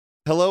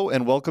Hello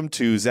and welcome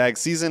to ZAG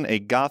SZN, a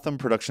Gotham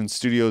Production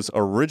Studios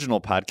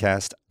original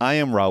podcast. I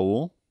am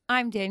Raúl.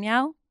 I'm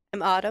Danielle.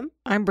 I'm Autumn.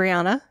 I'm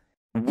Brianna.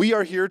 We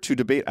are here to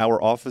debate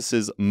our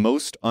office's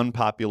most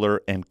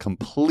unpopular and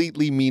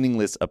completely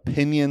meaningless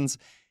opinions.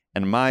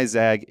 And my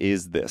ZAG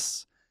is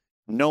this.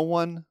 No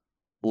one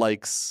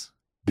likes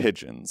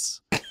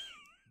pigeons.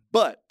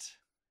 But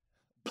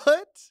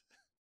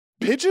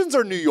pigeons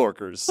are New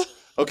Yorkers.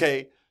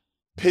 Okay?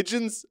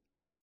 Pigeons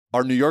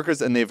are New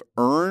Yorkers and they've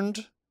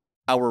earned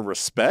our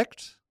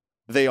respect.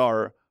 They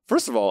are,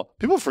 first of all,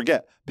 people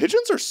forget,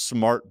 pigeons are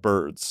smart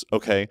birds,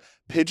 okay?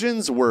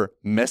 Pigeons were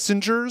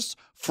messengers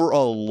for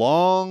a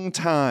long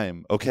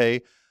time,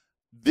 okay?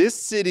 This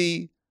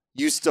city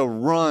used to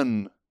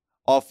run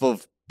off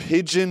of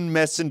pigeon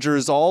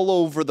messengers all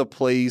over the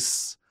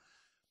place,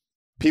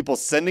 people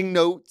sending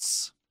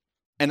notes,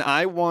 and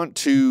I want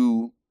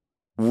to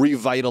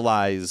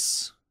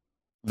revitalize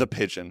the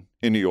pigeon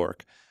in New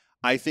York.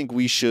 I think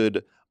we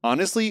should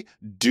honestly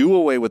do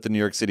away with the New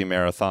York City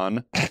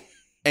Marathon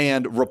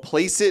and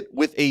replace it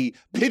with a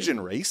pigeon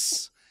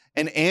race,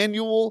 an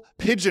annual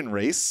pigeon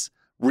race,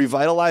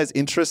 revitalize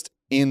interest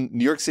in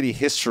New York City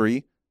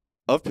history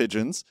of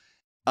pigeons.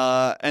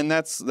 And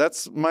that's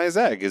my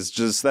ZAG, is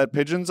just that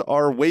pigeons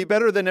are way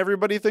better than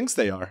everybody thinks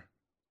they are.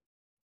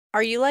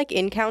 Are you like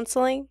in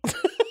counseling?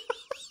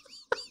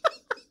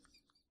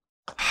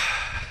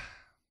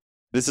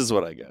 This is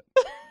what I get.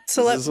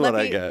 So This is what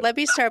I get let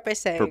me start by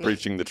saying for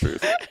preaching the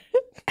truth.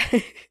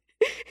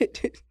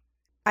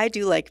 I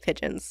do like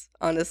pigeons,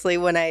 honestly.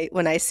 When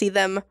I see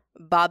them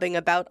bobbing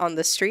about on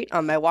the street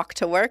on my walk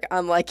to work,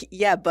 I'm like,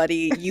 yeah,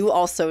 buddy, you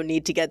also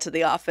need to get to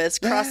the office.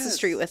 Cross the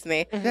street with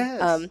me.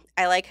 Yes.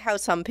 I like how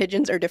some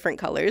pigeons are different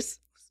colors.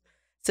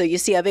 So you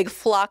see a big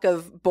flock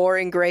of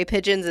boring gray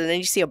pigeons, and then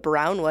you see a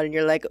brown one, and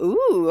you're like,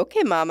 ooh,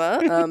 okay,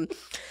 mama.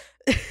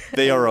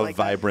 They are a like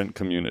vibrant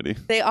community.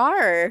 They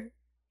are.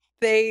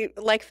 They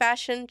like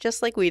fashion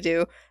just like we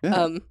do.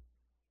 Yeah.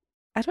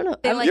 I don't know.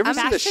 They You ever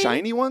see the fashion?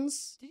 shiny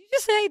ones? Did you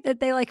just say that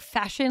they like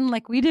fashion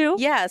like we do?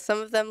 Yeah, some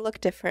of them look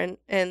different,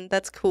 and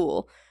that's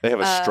cool. They have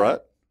a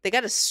strut. They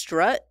got a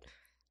strut.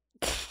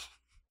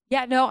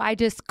 Yeah, no, I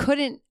just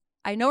couldn't.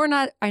 I know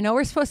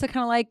we're supposed to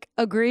kind of like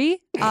agree.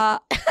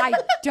 I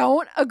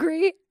don't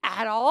agree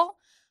at all.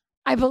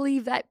 I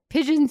believe that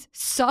pigeons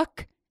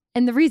suck,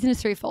 and the reason is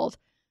threefold.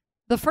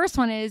 The first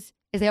one is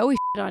they always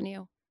shit on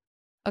you.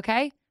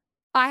 Okay?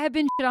 I have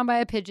been shit on by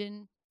a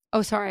pigeon.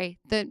 Oh, sorry.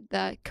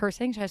 The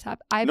cursing. Should I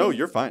stop?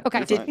 You're fine.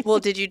 Okay. You're fine.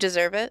 Did you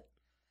deserve it?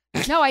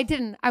 No, I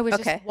didn't. I was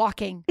Okay. just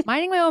walking,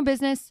 minding my own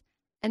business.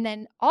 And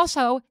then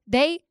also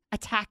they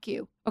attack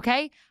you.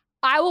 Okay.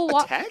 I will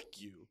walk. Attack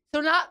you?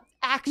 So not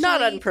actually.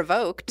 Not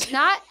unprovoked.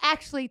 Not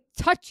actually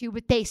touch you,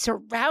 but they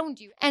surround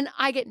you. And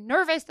I get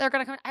nervous. They're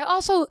going to come. I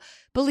also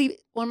believe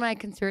one of my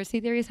conspiracy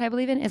theories I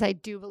believe in is I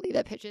do believe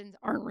that pigeons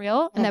aren't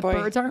real and that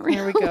birds aren't real.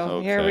 Here we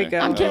go. Here we go.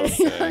 I'm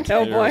kidding. I'm Oh,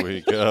 kidding. boy. Here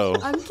we go.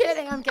 I'm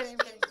kidding.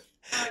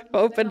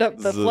 Opened up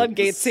the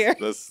floodgates here.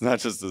 That's not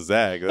just a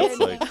ZAG. That's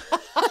like,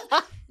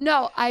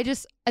 No,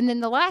 and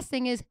then the last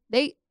thing is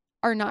they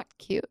are not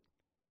cute.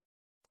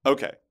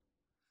 okay.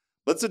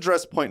 Let's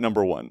address point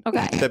number one.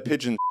 Okay. That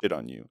pigeon shit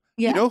on you.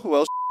 Yeah. You know who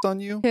else shits on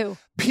you? Who?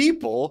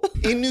 People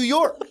in New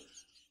York.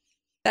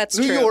 That's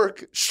New true.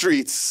 York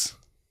streets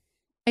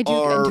I do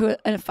are get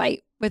into a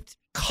fight with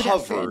covered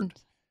pedestrians.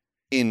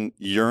 in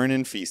urine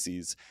and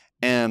feces,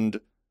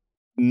 and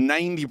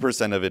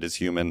 90% of it is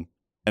human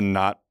and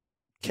not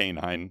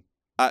canine.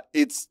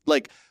 It's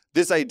like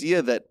this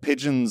idea that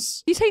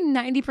pigeons You say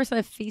 90%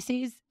 of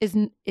feces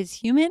is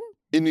human?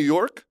 in New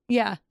York,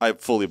 Yeah, I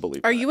fully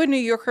believe Are that. you a New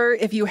Yorker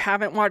if you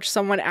haven't watched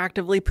someone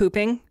actively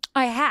pooping?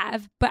 I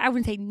have, but I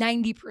wouldn't say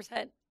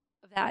 90%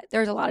 of that.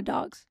 There's a lot of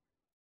dogs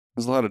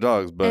There's a lot of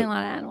dogs, and a but lot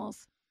of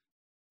animals.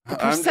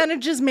 The I'm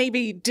percentages may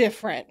be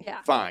different.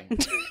 Yeah. fine.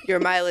 Your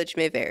mileage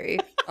may vary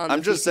on I'm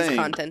the just feces saying.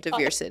 content of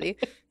your city.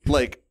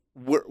 Like,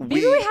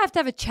 Maybe we have to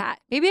have a chat.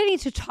 Maybe I need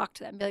to talk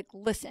to them. Be like,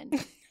 listen,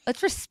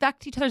 let's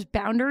respect each other's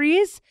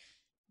boundaries.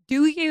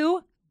 Do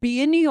you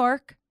be in New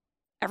York?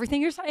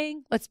 Everything you're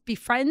saying. Let's be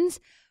friends.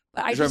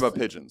 But You're talking about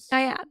pigeons. I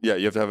am. Yeah,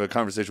 you have to have a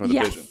conversation with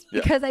Yes, a pigeon.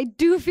 Yeah. because I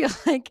do feel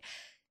like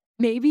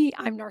maybe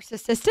I'm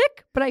narcissistic,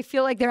 but I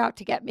feel like they're out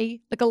to get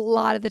me like a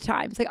lot of the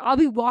times. Like I'll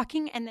be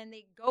walking and then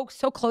they go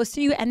so close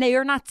to you and they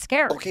are not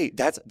scared. Okay,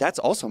 that's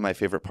also my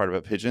favorite part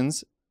about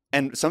pigeons,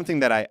 and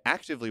something that I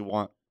actively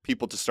want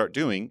people to start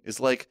doing is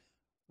like,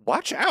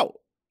 watch out.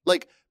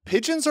 Like,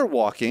 pigeons are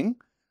walking,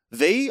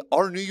 they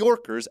are New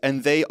Yorkers,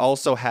 and they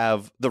also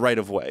have the right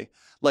of way.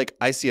 Like,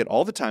 I see it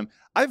all the time.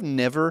 I've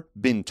never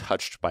been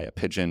touched by a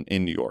pigeon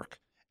in New York,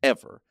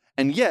 ever.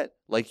 And yet,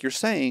 like you're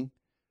saying,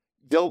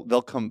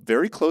 they'll come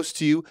very close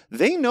to you.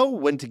 They know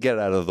when to get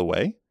out of the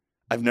way.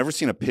 I've never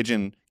seen a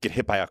pigeon get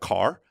hit by a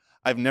car.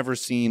 I've never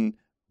seen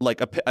like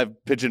a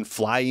pigeon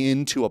fly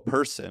into a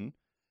person.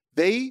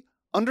 They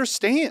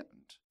understand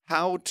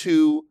how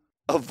to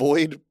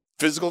avoid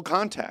physical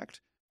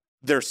contact.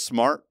 They're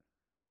smart.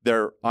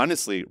 They're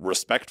honestly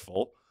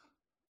respectful.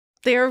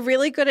 They're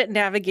really good at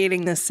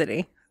navigating this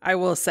city. I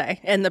will say.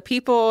 And the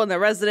people and the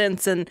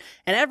residents and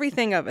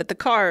everything of it, the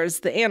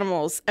cars, the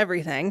animals,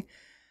 everything.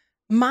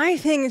 My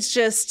thing is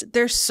just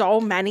there's so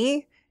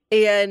many,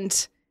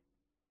 and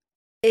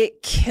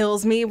it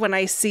kills me when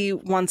I see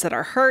ones that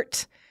are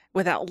hurt,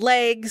 without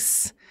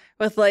legs,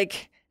 with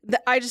like,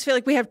 I just feel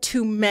like we have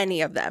too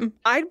many of them.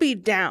 I'd be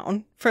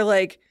down for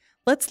like,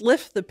 let's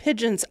lift the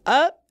pigeons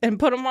up and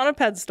put them on a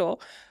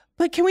pedestal.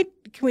 But can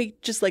we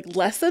just like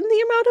lessen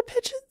the amount of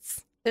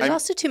pigeons? There's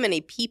also too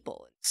many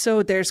people.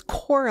 So there's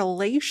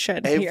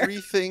correlation here.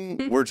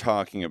 Everything we're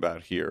talking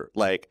about here,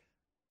 like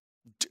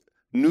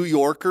New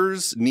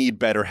Yorkers need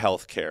better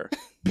health care.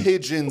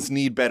 Pigeons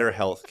need better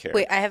health care.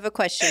 Wait, I have a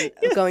question.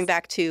 Going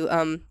back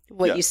to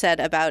what you said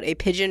about a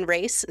pigeon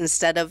race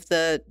instead of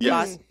the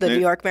New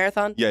York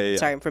Marathon. Yeah.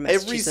 Sorry, I'm from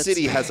Massachusetts. Every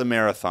city has a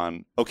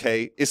marathon,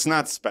 okay? It's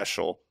not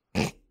special.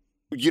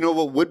 You know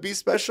what would be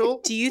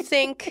special? Do you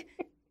think,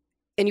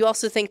 and you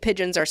also think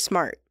pigeons are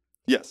smart?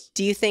 Yes.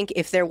 Do you think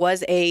if there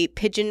was a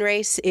pigeon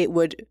race, it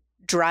would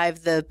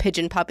drive the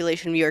pigeon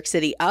population of New York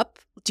City up?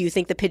 Do you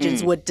think the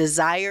pigeons would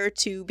desire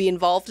to be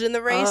involved in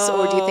the race,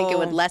 or do you think it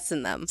would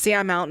lessen them? See,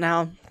 I'm out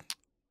now.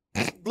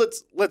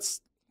 Let's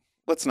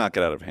not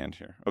get out of hand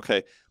here,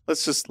 okay?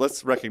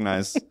 Let's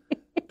recognize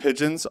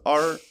pigeons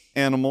are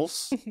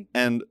animals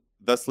and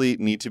thusly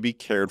need to be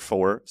cared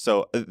for.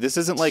 So this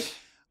isn't like,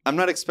 I'm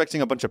not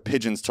expecting a bunch of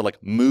pigeons to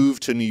like move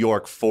to New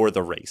York for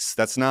the race.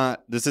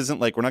 This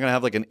isn't like, we're not going to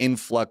have like an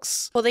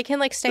influx. Well, they can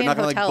like stay in hotels.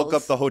 They're not going to like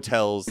book up the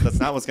hotels. That's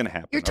not what's going to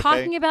happen. You're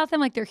talking about them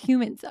like they're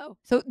humans, though.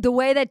 So the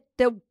way that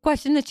the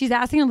question that she's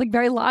asking is like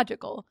very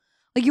logical.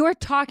 Like you are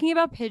talking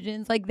about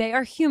pigeons like they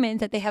are humans,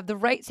 that they have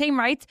the same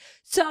rights.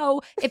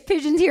 So if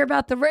pigeons hear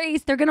about the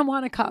race, they're going to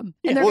want to come.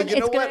 And well, you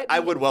know what?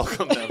 I would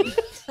welcome them.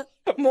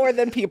 More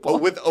than people.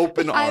 With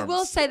open arms. I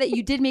will say that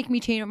you did make me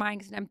change my mind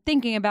because I'm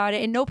thinking about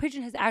it, and no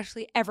pigeon has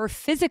actually ever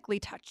physically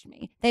touched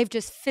me. They've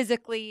just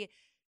physically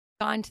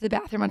gone to the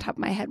bathroom on top of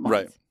my head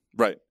once.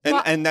 Right.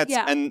 And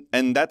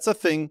that's a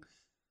thing.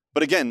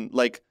 But again,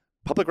 like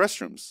public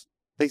restrooms,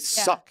 they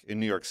suck in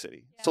New York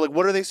City. Yeah. So like,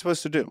 what are they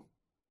supposed to do?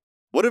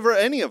 Whatever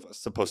any of us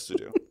supposed to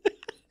do.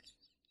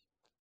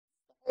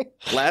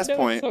 Last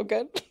point. So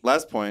good.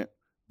 Last point.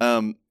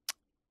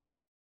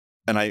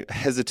 And I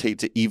hesitate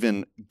to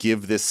even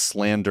give this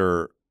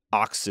slander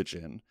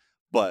oxygen,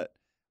 but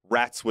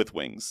rats with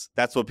wings.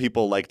 That's what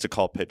people like to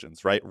call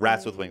pigeons, right?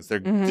 Rats with wings. They're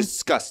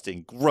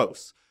disgusting,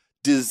 gross,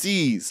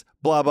 disease,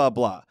 blah, blah,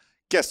 blah.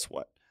 Guess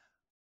what?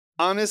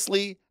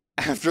 Honestly,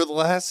 after the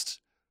last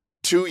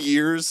 2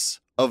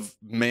 years of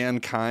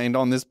mankind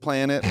on this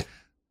planet,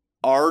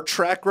 our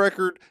track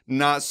record,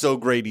 not so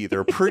great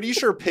either. Pretty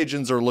sure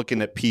pigeons are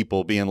looking at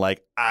people being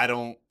like, I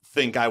don't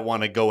think I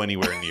want to go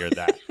anywhere near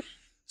that.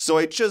 So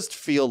I just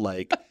feel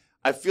like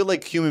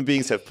human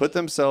beings have put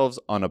themselves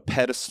on a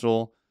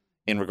pedestal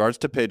in regards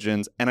to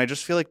pigeons. And I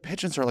just feel like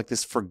pigeons are like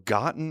this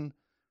forgotten,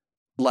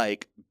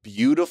 like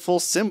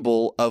beautiful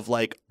symbol of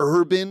like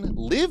urban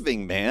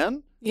living,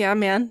 man. Yeah,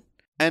 man.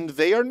 And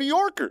they are New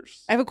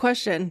Yorkers. I have a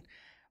question.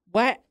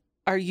 What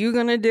are you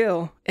going to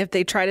do if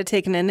they try to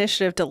take an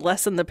initiative to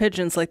lessen the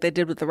pigeons like they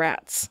did with the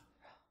rats?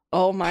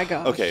 Oh my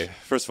gosh. Okay.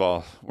 First of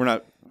all,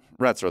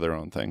 rats are their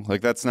own thing.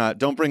 Like that's not,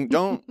 don't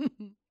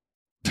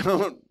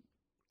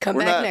come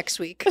back next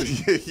week.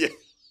 Yeah.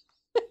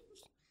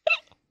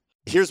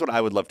 Here's what I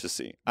would love to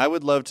see. I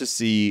would love to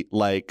see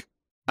like,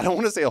 I don't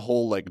want to say a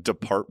whole like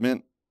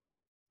department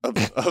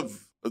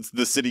of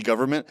the city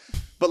government,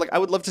 but like I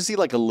would love to see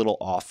like a little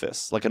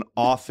office, like an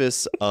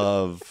office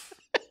of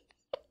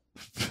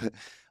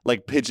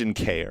like pigeon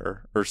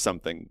care or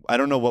something. I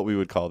don't know what we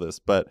would call this,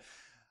 but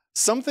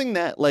something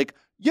that like,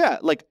 yeah,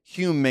 like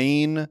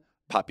humane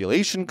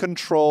population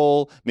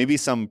control, maybe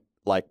some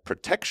like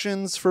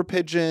protections for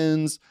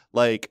pigeons,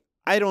 like,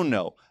 I don't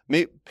know.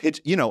 Maybe,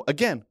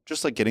 again,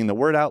 just like getting the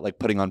word out, like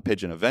putting on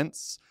pigeon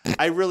events.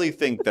 I really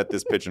think that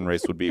this pigeon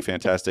race would be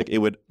fantastic.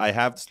 I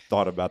have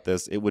thought about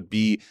this. It would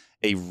be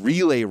a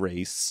relay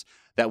race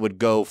that would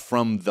go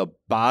from the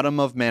bottom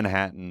of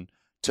Manhattan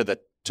to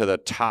the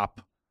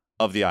top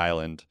of the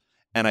island.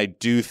 And I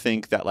do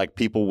think that like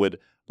people would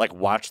like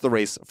watch the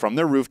race from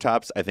their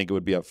rooftops. I think it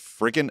would be a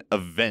freaking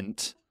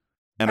event.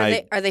 And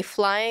are they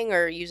flying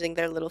or using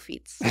their little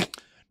feet?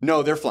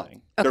 No, they're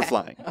flying. Okay. They're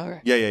flying. All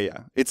right.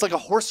 Yeah. It's like a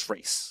horse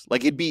race.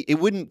 Like it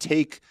wouldn't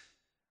take,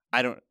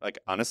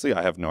 honestly,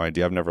 I have no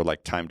idea. I've never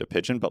like timed a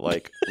pigeon, but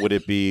like, would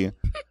it be,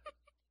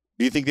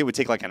 do you think they would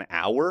take like an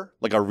hour?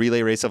 Like a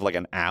relay race of like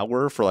an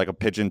hour for like a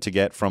pigeon to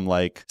get from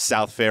like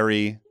South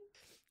Ferry?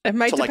 It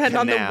might to, depend like,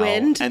 on the Canal,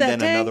 wind and that then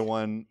day. Another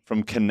one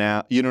from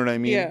Canal. You know what I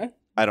mean? Yeah.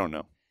 I don't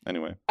know.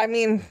 Anyway. I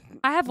mean,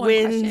 I have one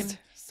wind question.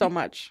 So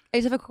much. I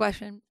just have a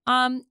question.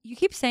 You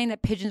keep saying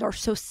that pigeons are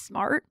so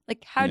smart.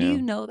 Like, how do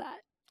you know that?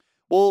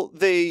 Well,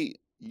 they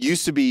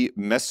used to be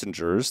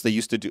messengers. They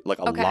used to do like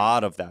a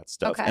lot of that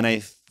stuff. Okay. And I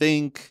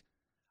think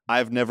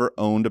I've never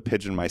owned a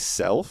pigeon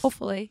myself.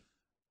 Hopefully.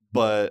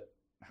 But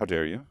how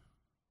dare you?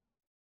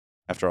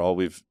 After all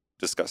we've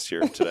discussed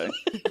here today.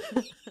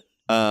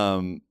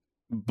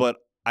 But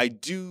I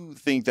do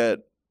think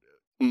that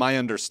my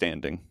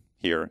understanding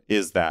here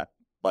is that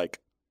like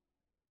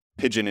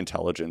pigeon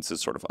intelligence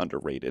is sort of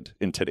underrated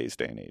in today's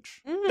day and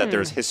age. That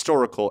there's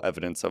historical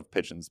evidence of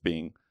pigeons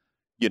being,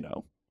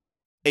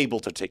 able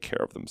to take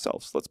care of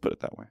themselves. Let's put it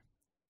that way.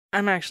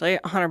 I'm actually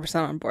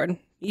 100% on board.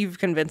 You've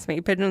convinced me.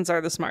 Pigeons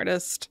are the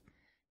smartest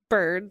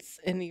birds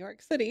in New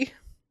York City.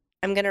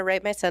 I'm going to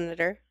write my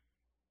senator.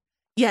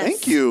 Yes.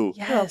 Thank you.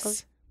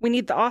 Yes. We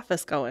need the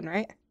office going,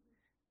 right?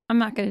 I'm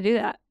not going to do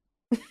that.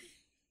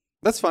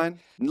 That's fine.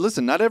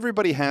 Listen, not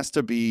everybody has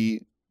to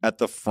be at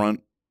the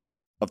front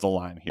of the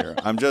line here.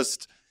 I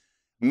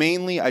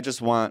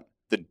just want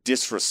the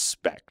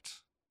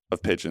disrespect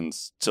of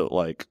pigeons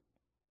to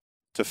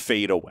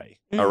fade away.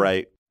 All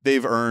right.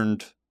 They've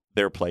earned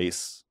their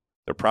place.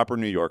 They're proper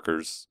New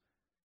Yorkers.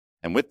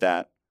 And with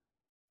that,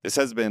 this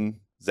has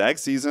been ZAG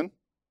SZN.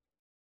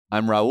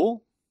 I'm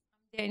Raúl.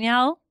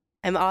 Danielle?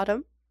 I'm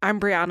Autumn. I'm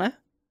Brianna.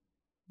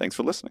 Thanks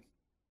for listening.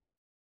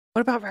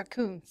 What about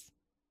raccoons?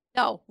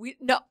 No, we're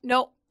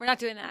not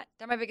doing that.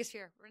 They're my biggest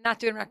fear. We're not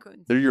doing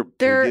raccoons. They're your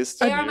They're biggest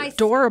They fear. are my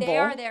adorable.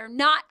 They're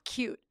not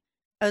cute.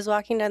 I was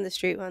walking down the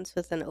street once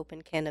with an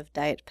open can of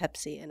Diet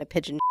Pepsi and a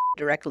pigeon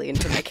directly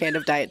into my can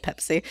of Diet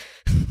Pepsi.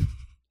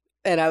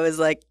 And I was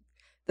like,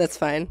 that's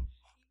fine.